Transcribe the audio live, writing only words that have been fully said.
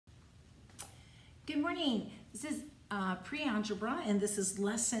Good morning. This is pre-algebra and this is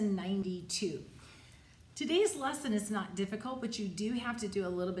lesson 92. Today's lesson is not difficult, but you do have to do a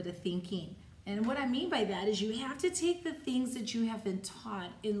little bit of thinking. And what I mean by that is you have to take the things that you have been taught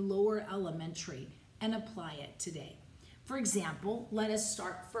in lower elementary and apply it today. For example, let us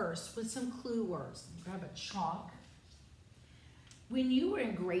start first with some clue words. Grab a chalk. When you were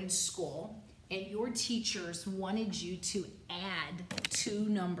in grade school and your teachers wanted you to add two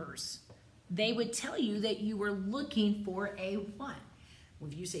numbers, they would tell you that you were looking for a what? Well,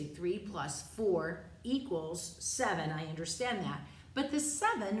 if you say 3 plus 4 equals 7, I understand that. But the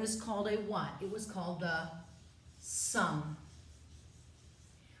 7 was called a what? It was called the sum.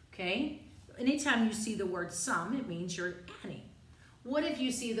 Okay? Anytime you see the word sum, it means you're adding. What if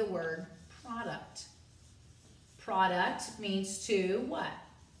you see the word product? Product means to what?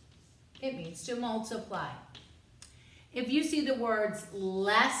 It means to multiply. If you see the words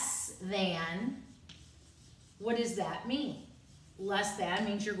less than, what does that mean? Less than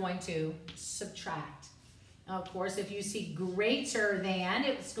means you're going to subtract. Now, of course, if you see greater than,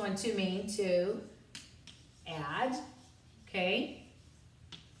 it's going to mean to add, okay?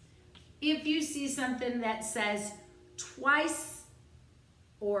 If you see something that says twice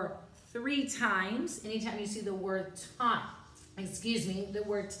or 3 times, anytime you see the word time, the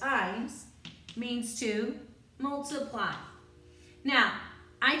word times means to multiply. Now,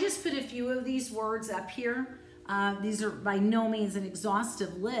 I just put a few of these words up here. These are by no means an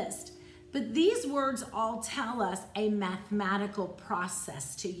exhaustive list, but these words all tell us a mathematical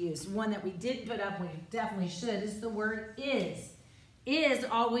process to use. One that we didn't put up, we definitely should, is the word is. Is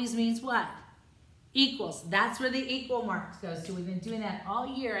always means what? Equals. That's where the equal mark goes to. We've been doing that all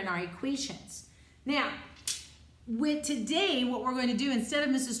year in our equations. Now, with today, what we're going to do, instead of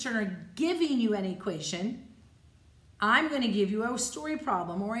Mrs. Turner giving you an equation, I'm going to give you a story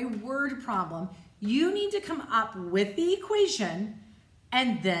problem or a word problem. You need to come up with the equation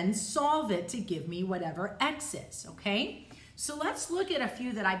and then solve it to give me whatever x is, okay? So let's look at a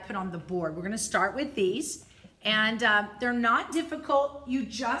few that I put on the board. We're going to start with these, and they're not difficult. You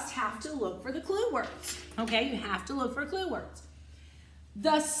just have to look for the clue words, okay? You have to look for clue words.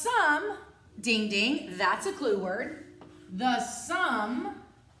 The sum, ding ding, that's a clue word. The sum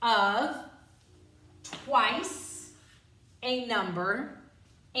of twice a number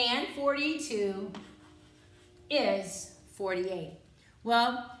and 42 is 48.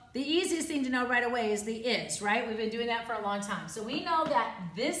 Well, the easiest thing to know right away is the is, right? We've been doing that for a long time. So we know that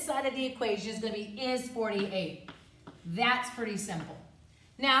this side of the equation is going to be is 48. That's pretty simple.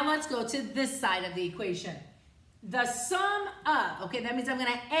 Now let's go to this side of the equation. The sum of, okay, that means I'm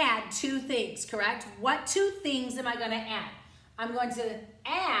going to add two things, correct? What two things am I going to add? I'm going to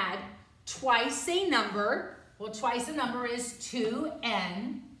add twice a number. Well, twice a number is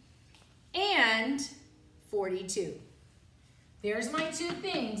 2n and 42. There's my two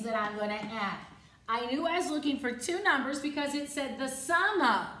things that I'm going to add. I knew I was looking for two numbers because it said the sum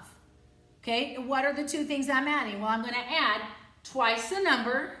of. Okay, what are the two things I'm adding? Well, I'm going to add twice the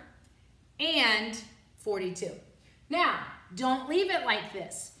number and 42. Now, don't leave it like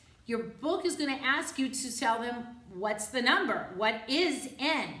this. Your book is going to ask you to tell them what's the number. What is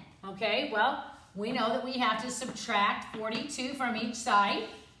n? Okay, well, we know that we have to subtract 42 from each side.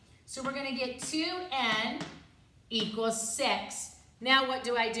 So we're going to get 2n equals 6. Now what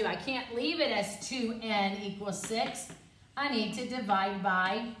do? I can't leave it as 2n equals 6. I need to divide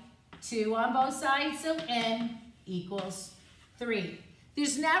by 2 on both sides, so n equals 3.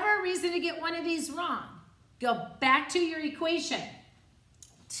 There's never a reason to get one of these wrong. Go back to your equation.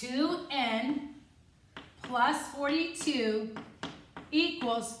 2n plus 42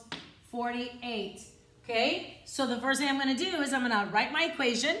 equals 48. Okay, so the first thing I'm going to do is I'm going to write my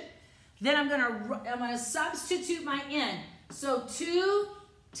equation. Then I'm going to substitute my n. So 2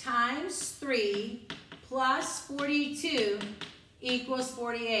 times 3 plus 42 equals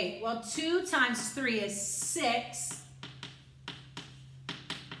 48. Well, 2 times 3 is 6.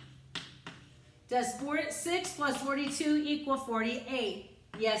 Does 6 plus 42 equal 48?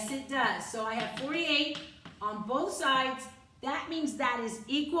 Yes, it does. So I have 48 on both sides. That means that is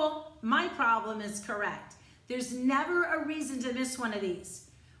equal. My problem is correct. There's never a reason to miss one of these.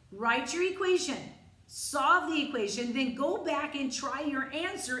 Write your equation, solve the equation, then go back and try your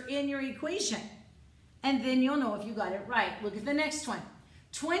answer in your equation. And then you'll know if you got it right. Look at the next one.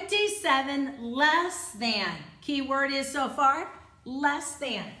 27 less than. Key word is so far, less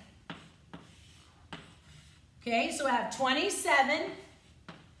than. Okay, so I have 27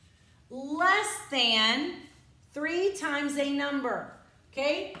 less than 3 times a number.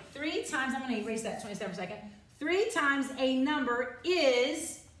 Okay, 3 times, I'm going to erase that 27 for a second. 3 times a number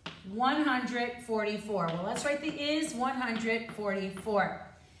is 144. Well, let's write the is 144.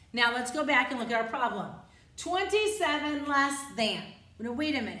 Now let's go back and look at our problem. 27 less than. Now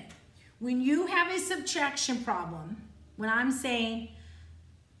wait a minute. When you have a subtraction problem, when I'm saying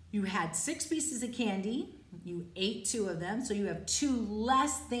you had 6 pieces of candy, you ate 2 of them, so you have 2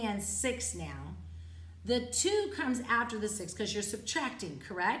 less than 6 now. The 2 comes after the 6 because you're subtracting,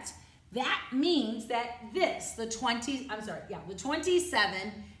 correct? That means that this, the 27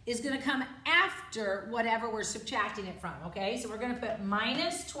 is going to come after whatever we're subtracting it from, okay? So we're going to put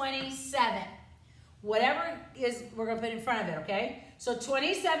minus 27. Whatever is, we're going to put in front of it, okay? So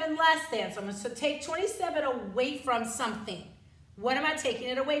 27 less than. So I'm going to take 27 away from something. What am I taking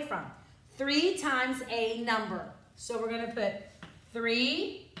it away from? 3 times a number. So we're going to put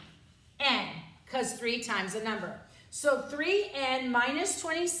 3n, because 3 times a number. So 3n minus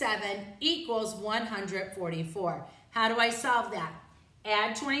 27 equals 144. How do I solve that?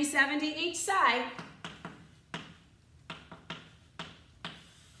 Add 27 to each side.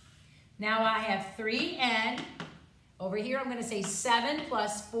 Now I have 3n. Over here I'm going to say 7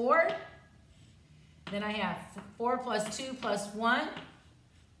 plus 4. Then I have 4 plus 2 plus 1.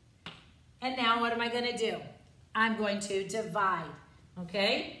 And now what am I going to do? I'm going to divide,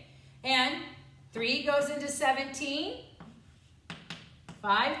 okay? And 3 goes into 17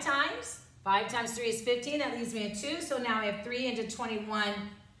 5 times. 5 times 3 is 15. That leaves me at 2. So now I have 3 into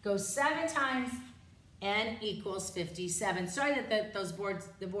 21 goes 7 times. N equals 57. Sorry that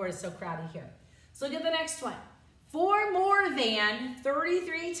the board is so crowded here. So look at the next one. 4 more than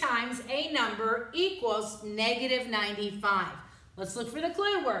 33 times a number equals negative 95. Let's look for the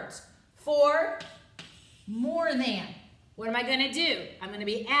clue words. 4 more than. What am I going to do? I'm going to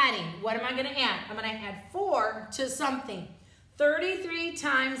be adding. What am I going to add? I'm going to add 4 to something. 33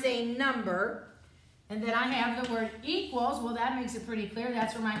 times a number. And then I have the word equals. Well, that makes it pretty clear.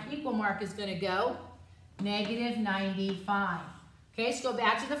 That's where my equal mark is going to go. Negative 95. Okay, so go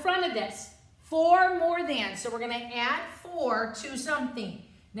back to the front of this. 4 more than. So we're going to add 4 to something.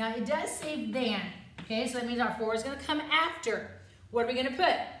 Now, it does say than. Okay, so that means our 4 is going to come after. What are we going to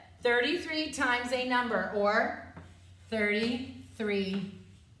put? 33 times a number, or 33n.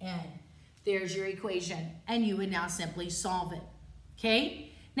 There's your equation. And you would now simply solve it.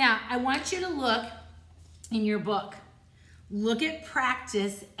 Okay? Now, I want you to look in your book. Look at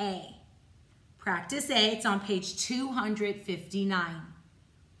practice A. Practice A, it's on page 259.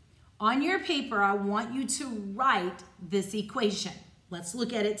 On your paper, I want you to write this equation. Let's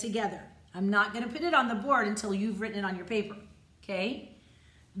look at it together. I'm not going to put it on the board until you've written it on your paper, okay?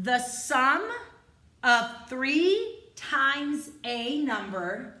 The sum of 3 times a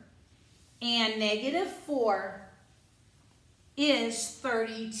number and negative 4 is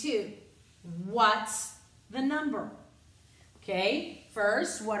 32. What's the number? Okay,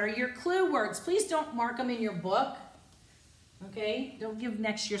 first, what are your clue words? Please don't mark them in your book. Okay, don't give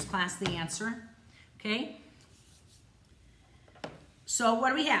next year's class the answer. Okay, so what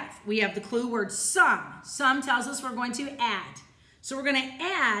do we have? We have the clue word sum. Sum tells us we're going to add. So we're going to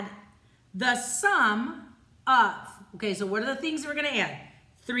add the sum of. Okay, so what are the things we're going to add?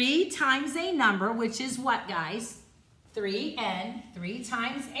 3 times a number, which is what, guys? 3n, 3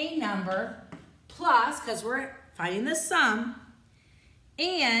 times a number, plus, because we're finding the sum,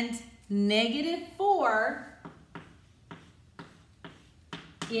 and negative 4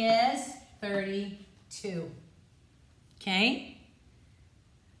 is 32. Okay?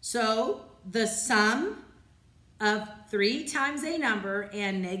 So the sum of 3 times a number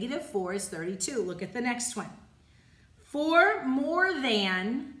and negative 4 is 32. Look at the next one. 4 more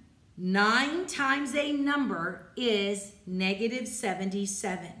than 9 times a number is negative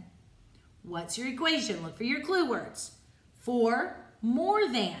 77. What's your equation? Look for your clue words. 4 more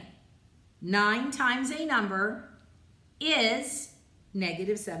than 9 times a number is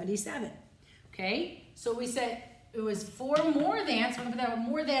negative 77. Okay, so we said it was 4 more than, so we're going to put that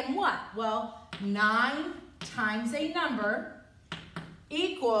more than what? Well, 9 times a number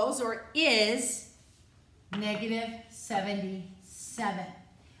equals or is negative 77.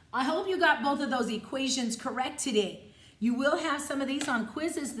 I hope you got both of those equations correct today. You will have some of these on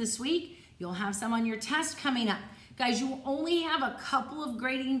quizzes this week. You'll have some on your test coming up. Guys, you only have a couple of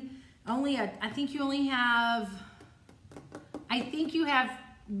grading, I think you have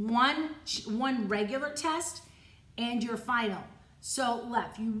one regular test and your final. So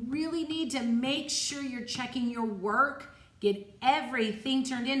left, you really need to make sure you're checking your work, get everything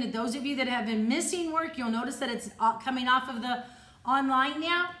turned in. And those of you that have been missing work, you'll notice that it's coming off of the online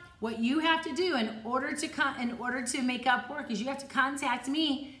now. What you have to do in order to make up work is you have to contact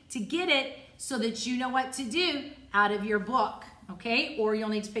me to get it so that you know what to do out of your book, okay? Or you'll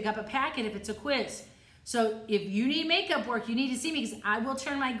need to pick up a packet if it's a quiz. So if you need makeup work, you need to see me because I will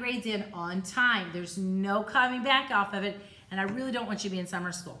turn my grades in on time. There's no coming back off of it, and I really don't want you to be in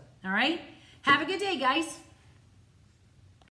summer school, all right? Have a good day, guys.